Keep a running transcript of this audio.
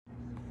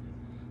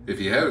If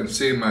you haven't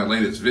seen my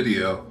latest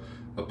video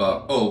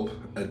about OPE,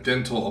 a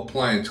dental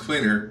appliance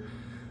cleaner,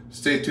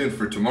 stay tuned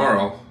for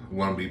tomorrow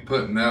when I'll be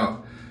putting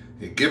out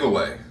a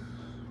giveaway.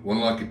 One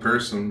lucky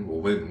person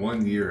will win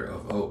 1 year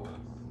of OPE.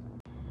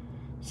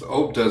 So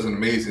OPE does an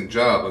amazing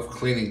job of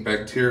cleaning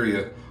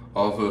bacteria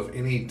off of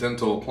any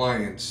dental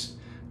appliance,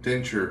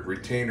 denture,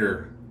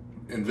 retainer,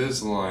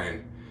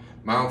 Invisalign,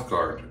 mouth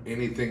guard,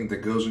 anything that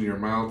goes in your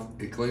mouth,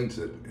 it cleans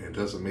it and it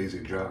does an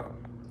amazing job.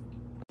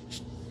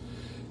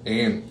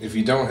 And if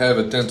you don't have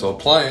a dental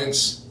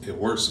appliance, it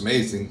works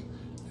amazing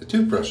at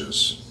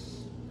toothbrushes.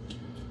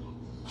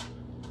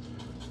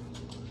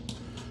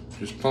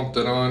 Just pump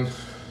that on,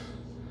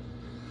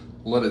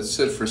 let it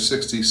sit for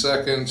 60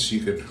 seconds. You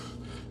could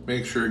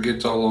make sure it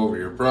gets all over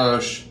your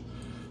brush,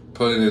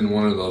 put it in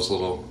one of those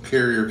little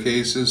carrier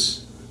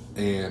cases,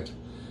 and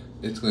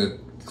it's going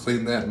to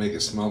clean that and make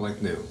it smell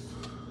like new.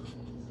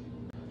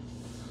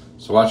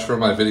 So watch for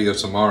my video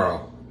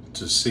tomorrow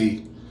to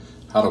see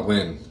how to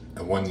win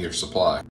a 1 year supply.